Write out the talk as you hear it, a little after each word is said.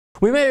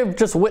We may have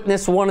just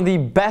witnessed one of the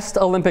best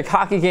Olympic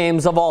hockey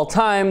games of all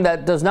time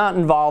that does not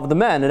involve the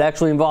men. It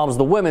actually involves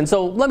the women.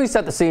 So let me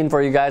set the scene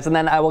for you guys, and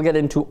then I will get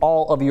into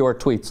all of your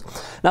tweets.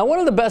 Now, one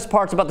of the best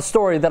parts about the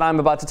story that I'm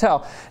about to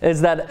tell is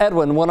that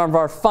Edwin, one of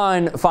our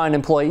fine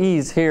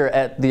employees here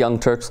at the Young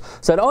Turks,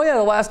 said, oh yeah,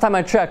 the last time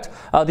I checked,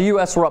 the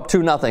U.S. were up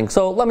 2-0.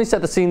 So let me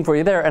set the scene for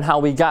you there and how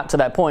we got to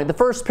that point. The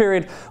first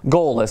period,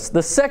 goalless.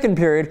 The second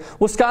period,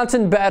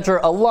 Wisconsin Badger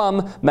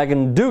alum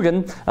Megan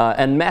Dugan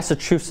and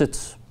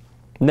Massachusetts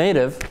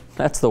native,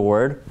 that's the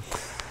word.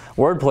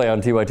 Wordplay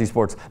on TYT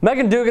Sports.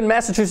 Megan Dugan,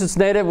 Massachusetts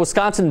native,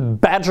 Wisconsin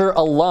Badger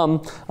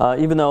alum,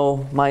 even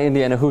though my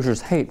Indiana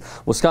Hoosiers hate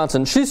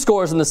Wisconsin. She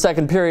scores in the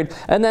second period,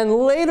 and then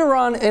later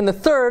on in the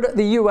third,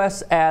 the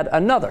U.S. add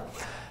another.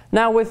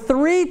 Now, with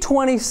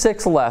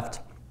 3:26 left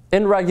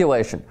in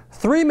regulation,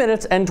 3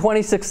 minutes and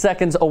 26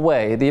 seconds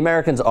away, the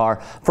Americans are,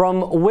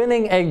 from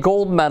winning a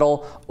gold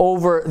medal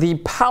over the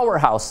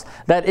powerhouse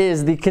that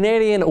is the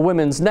Canadian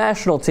women's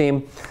national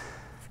team.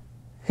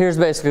 Here's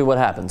basically what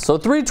happens. So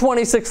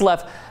 3:26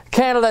 left.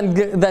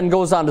 Canada then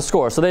goes on to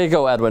score. So there you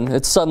go, Edwin.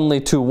 It's suddenly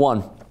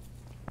 2-1.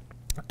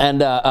 And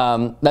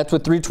that's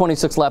with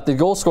 3:26 left. The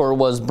goal scorer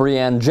was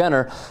Brianne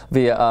Jenner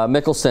via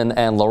Mickelson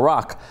and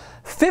Larocque.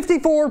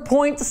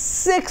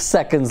 54.6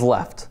 seconds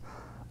left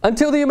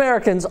until the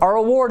Americans are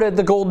awarded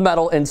the gold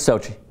medal in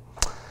Sochi.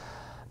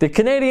 The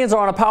Canadians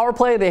are on a power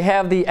play. They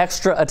have the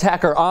extra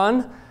attacker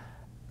on.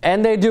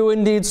 And they do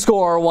indeed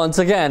score once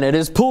again. It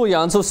is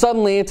Pouliot, so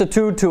suddenly it's a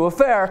 2-2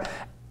 affair.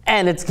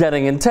 And it's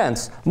getting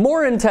intense.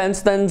 More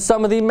intense than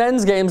some of the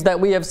men's games that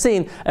we have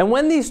seen. And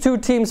when these two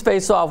teams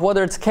face off,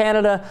 whether it's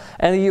Canada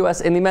and the U.S.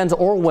 in the men's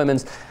or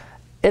women's,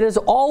 it is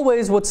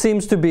always what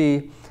seems to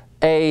be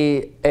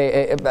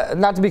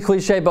not to be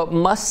cliche, but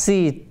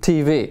must-see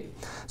TV.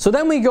 So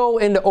then we go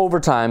into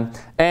overtime,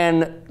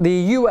 and the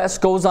U.S.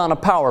 goes on a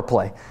power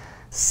play.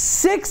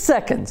 6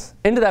 seconds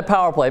into that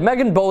power play,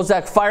 Megan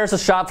Bozak fires a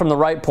shot from the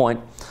right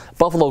point.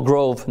 Buffalo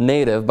Grove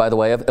native, by the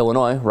way, of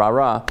Illinois,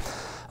 rah-rah.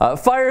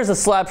 Fires a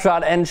slap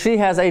shot, and she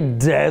has a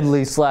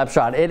deadly slap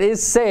shot. It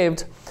is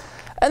saved.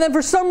 And then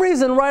for some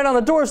reason, right on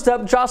the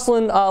doorstep,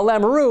 Jocelyn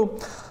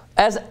Lamoureux,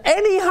 as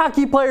any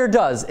hockey player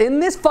does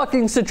in this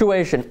fucking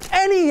situation,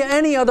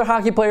 any other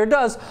hockey player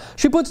does,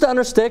 she puts down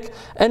her stick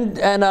and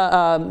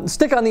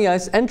stick on the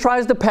ice and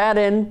tries to pad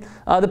in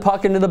the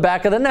puck into the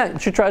back of the net.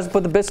 She tries to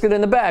put the biscuit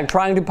in the bag,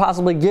 trying to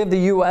possibly give the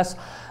U.S.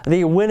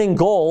 the winning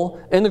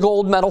goal in the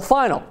gold medal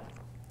final.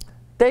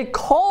 They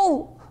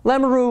call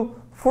Lamoureux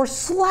for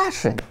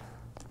slashing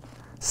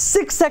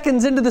 6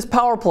 seconds into this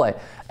power play.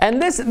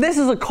 And this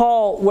is a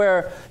call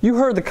where you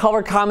heard the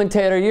color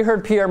commentator, you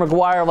heard Pierre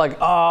McGuire like,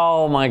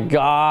 oh my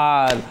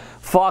God,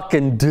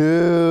 fucking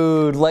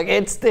dude. Like,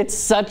 it's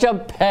such a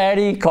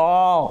petty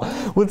call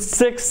with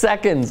 6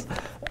 seconds.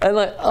 And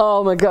like,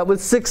 oh my God,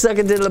 with 6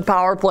 seconds into the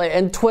power play,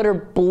 and Twitter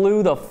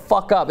blew the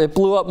fuck up. It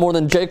blew up more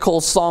than J.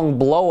 Cole's song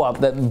Blow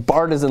Up that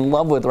Bart is in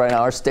love with right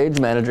now, our stage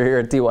manager here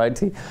at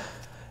TYT.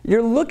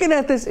 You're looking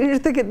at this and you're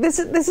thinking, this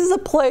is a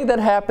play that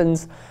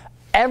happens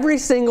every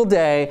single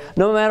day,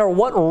 no matter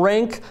what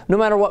rink, no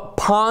matter what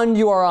pond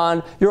you are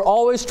on. You're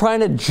always trying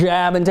to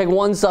jab and take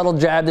one subtle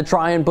jab to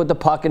try and put the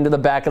puck into the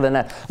back of the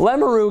net.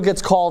 Lamoureux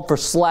gets called for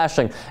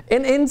slashing.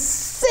 An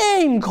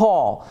insane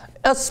call,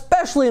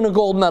 especially in a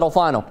gold medal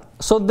final.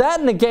 So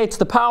that negates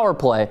the power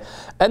play.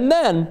 And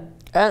then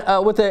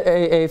with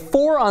a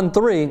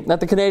 4-on-3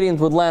 that the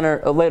Canadians would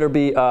later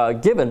be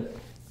given,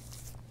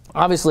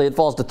 obviously, it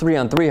falls to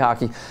 3-on-3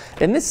 hockey.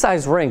 In this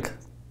size rink,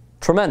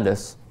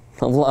 tremendous.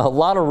 A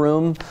lot of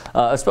room,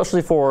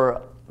 especially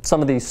for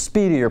some of these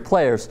speedier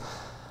players.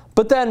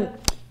 But then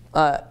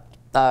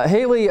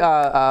Hayley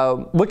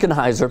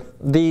Wickenheiser,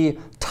 the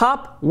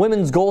top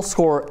women's goal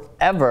scorer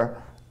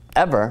ever,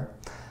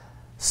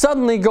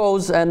 suddenly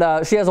goes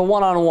and she has a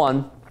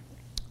one-on-one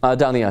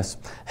down the ice.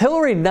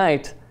 Hilary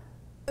Knight,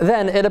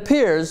 then, it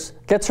appears,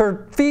 gets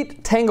her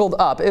feet tangled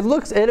up. It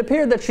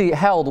appeared that she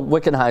held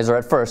Wickenheiser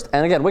at first.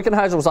 And again,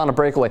 Wickenheiser was on a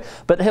breakaway.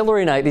 But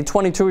Hilary Knight, the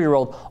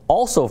 22-year-old,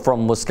 also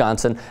from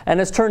Wisconsin, and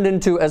has turned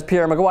into, as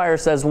Pierre McGuire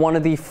says, one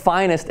of the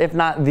finest, if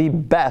not the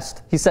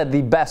best, he said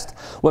the best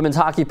women's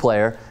hockey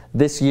player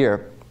this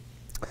year.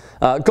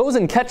 Goes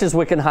and catches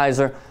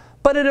Wickenheiser.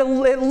 But it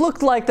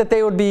looked like that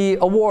they would be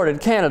awarded,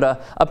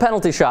 Canada, a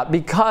penalty shot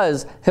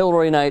because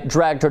Hilary Knight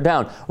dragged her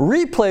down.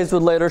 Replays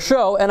would later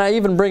show, and I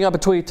even bring up a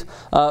tweet.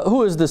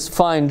 Who is this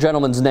fine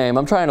gentleman's name?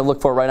 I'm trying to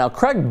look for it right now.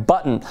 Craig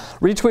Button,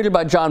 retweeted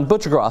by John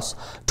Butchergross,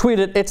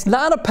 tweeted, "It's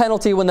not a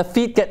penalty when the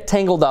feet get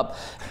tangled up.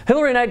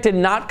 Hilary Knight did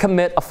not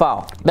commit a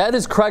foul." That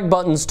is Craig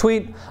Button's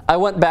tweet. I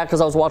went back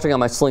because I was watching on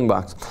my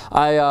Slingbox.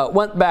 I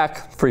went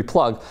back, free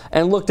plug,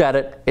 and looked at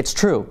it. It's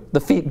true. The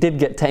feet did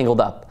get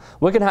tangled up.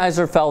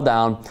 Wickenheiser fell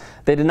down.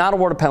 They did not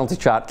award a penalty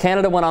shot.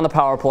 Canada went on the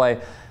power play,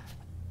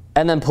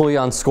 and then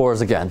Pouliot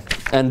scores again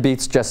and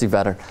beats Jessie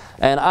Vedder.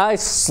 And I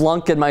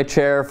slunk in my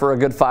chair for a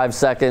good 5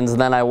 seconds, and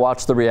then I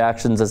watched the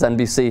reactions as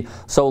NBC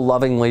so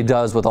lovingly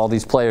does with all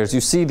these players.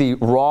 You see the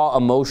raw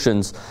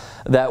emotions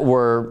that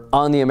were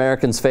on the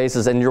Americans'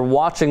 faces, and you're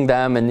watching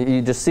them, and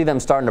you just see them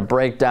starting to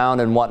break down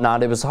and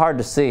whatnot. It was hard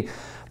to see.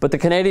 but the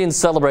Canadians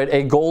celebrate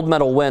a gold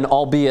medal win,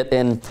 albeit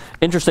in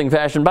interesting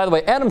fashion. By the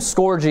way, Adam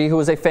Scorgie, who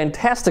is a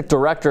fantastic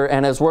director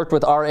and has worked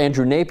with our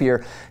Andrew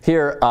Napier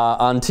here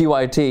on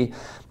TYT,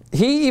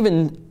 he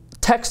even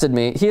texted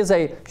me. He is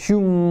a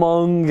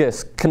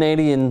humongous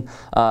Canadian.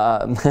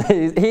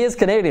 He is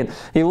Canadian.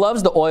 He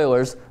loves the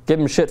Oilers. Give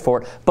him shit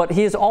for it. But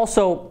he is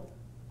also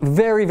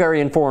very,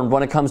 very informed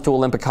when it comes to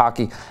Olympic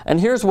hockey. And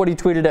here's what he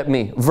tweeted at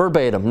me,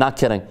 verbatim, not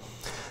kidding.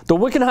 The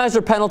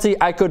Wickenheiser penalty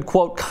I could,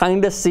 quote,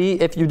 kind of see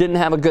if you didn't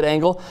have a good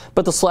angle,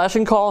 but the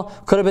slashing call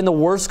could have been the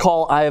worst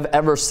call I have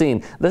ever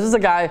seen. This is a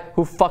guy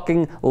who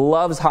fucking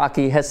loves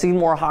hockey, has seen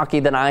more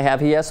hockey than I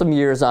have. He has some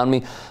years on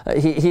me.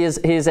 He has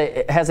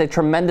a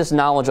tremendous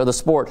knowledge of the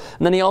sport.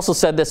 And then he also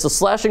said this, the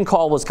slashing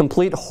call was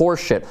complete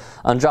horseshit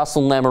on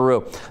Jocelyn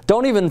Lamoureux.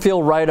 Don't even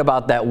feel right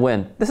about that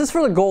win. This is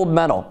for the gold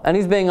medal, and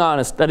he's being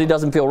honest that he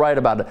doesn't feel right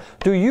about it.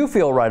 Do you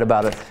feel right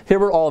about it? Here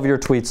were all of your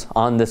tweets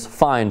on this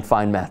fine,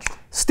 fine match.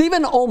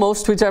 Stephen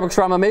almost tweets at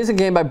Strom, amazing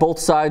game by both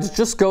sides.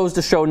 Just goes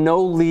to show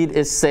no lead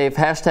is safe.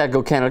 Hashtag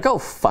go Canada. Go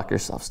fuck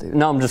yourself, Stephen.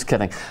 No, I'm just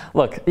kidding.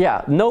 Look,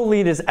 yeah, no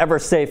lead is ever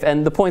safe.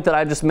 And the point that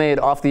I just made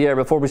off the air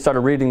before we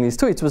started reading these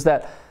tweets was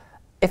that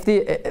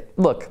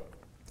look,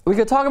 we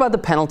could talk about the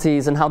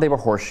penalties and how they were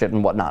horseshit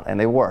and whatnot, and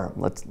they were.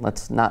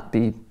 Let's not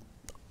be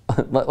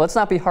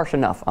harsh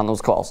enough on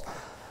those calls.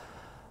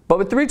 But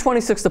with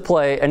 3:26 to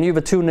play and you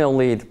have a 2-0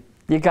 lead,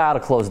 you got to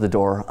close the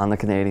door on the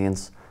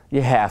Canadians.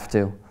 You have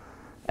to.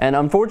 And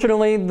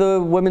unfortunately,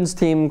 the women's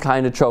team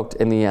kind of choked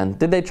in the end.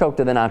 Did they choke?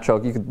 Did they not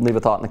choke? You could leave a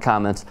thought in the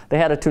comments. They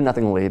had a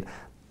 2-0 lead.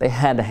 They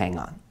had to hang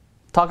on.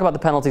 Talk about the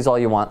penalties all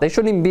you want. They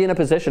shouldn't even be in a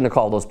position to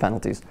call those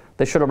penalties.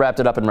 They should have wrapped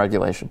it up in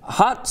regulation.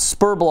 Hot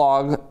Spur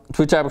Blog,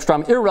 tweets at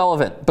Strom,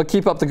 irrelevant, but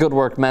keep up the good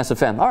work, massive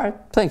fan. All right,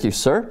 thank you,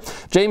 sir.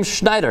 James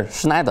Schneider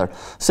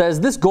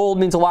says, this gold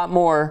means a lot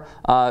more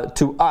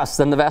to us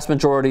than the vast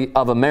majority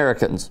of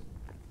Americans.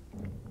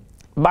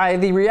 By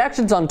the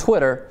reactions on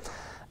Twitter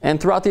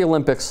and throughout the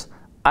Olympics,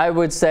 I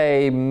would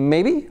say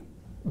maybe,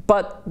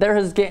 but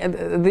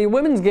the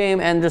women's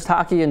game and just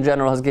hockey in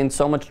general has gained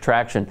so much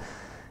traction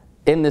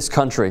in this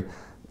country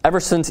ever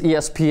since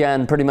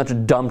ESPN pretty much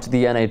dumped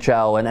the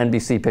NHL and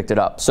NBC picked it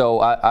up. So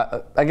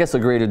I guess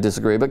agree to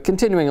disagree, but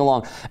continuing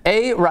along.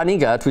 A.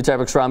 Raniga tweets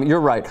at Strom, you're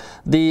right.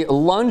 The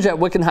lunge at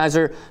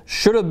Wickenheiser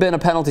should have been a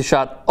penalty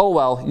shot. Oh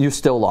well, you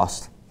still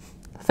lost.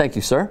 Thank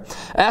you, sir.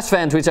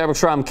 Asfan tweets at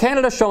Strom,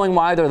 Canada showing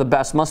why they're the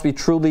best must be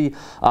truly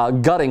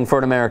gutting for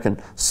an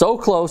American. So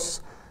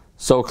close.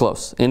 So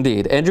close,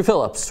 indeed. Andrew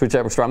Phillips, tweets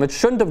at Strom, it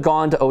shouldn't have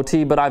gone to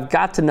OT, but I've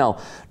got to know.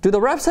 Do the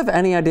refs have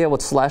any idea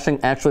what slashing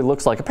actually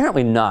looks like?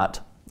 Apparently not.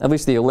 At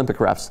least the Olympic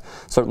refs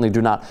certainly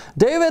do not.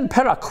 David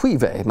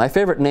Peraquive, my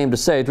favorite name to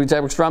say, tweets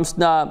at Strom,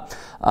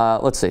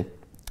 let's see.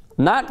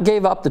 Not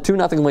gave up the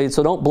 2-0 lead,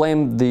 so don't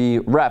blame the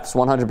refs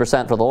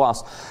 100% for the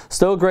loss.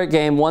 Still a great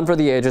game, one for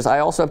the ages. I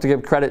also have to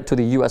give credit to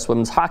the U.S.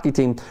 women's hockey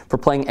team for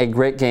playing a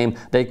great game.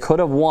 They could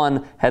have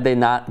won had they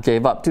not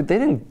gave up. Dude, they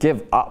didn't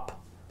give up.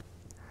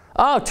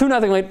 Oh,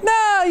 2-0 lead.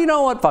 Nah, you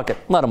know what? Fuck it.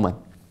 Let them win.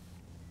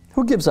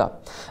 Who gives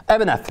up?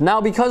 Evan F.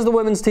 Now, because the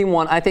women's team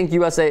won, I think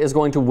USA is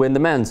going to win the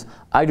men's.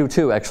 I do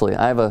too, actually.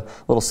 I have a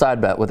little side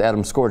bet with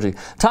Adam Scorgie.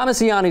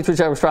 Thomas Ianni tweets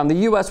at Strom, the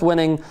U.S.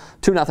 winning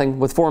 2-0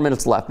 with 4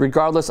 minutes left.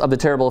 Regardless of the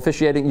terrible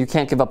officiating, you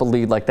can't give up a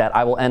lead like that.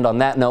 I will end on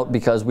that note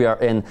because we are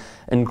in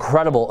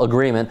incredible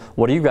agreement.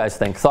 What do you guys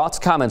think? Thoughts,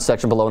 comments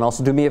section below. And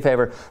also do me a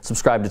favor,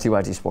 subscribe to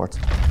TYT Sports.